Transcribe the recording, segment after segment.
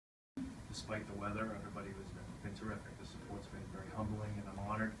despite the weather. Everybody has been terrific. The support's been very humbling, and I'm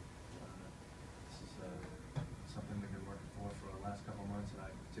honored. This is something we've been working for the last couple of months, and I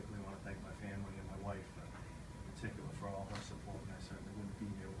particularly want to thank my family and my wife in particular for all her support, and I certainly wouldn't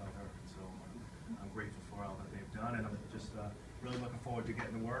be here without her. And so I'm grateful for all that they've done, and I'm just really looking forward to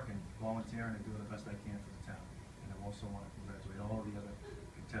getting to work and volunteering and doing the best I can for the town. And I also want to congratulate all the other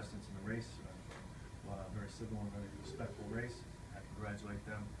contestants in the race. Very civil and very respectful race. I congratulate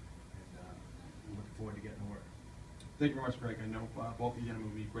them, and I'm looking forward to getting to work. Thank you very much, Greg. I know both of you gentlemen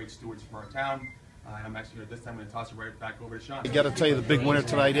will be great stewards for our town. And I'm actually this time going to toss it right back over to Sean. I got to tell you, the big winner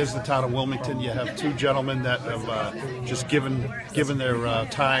tonight is the town of Wilmington. You have two gentlemen that have just given their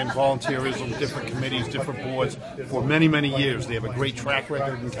time, volunteerism, different committees, different boards for many, many years. They have a great track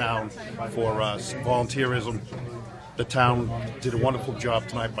record in town for volunteerism. The town did a wonderful job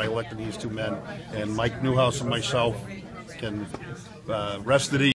tonight by electing these two men, and Mike Newhouse and myself can rest at ease.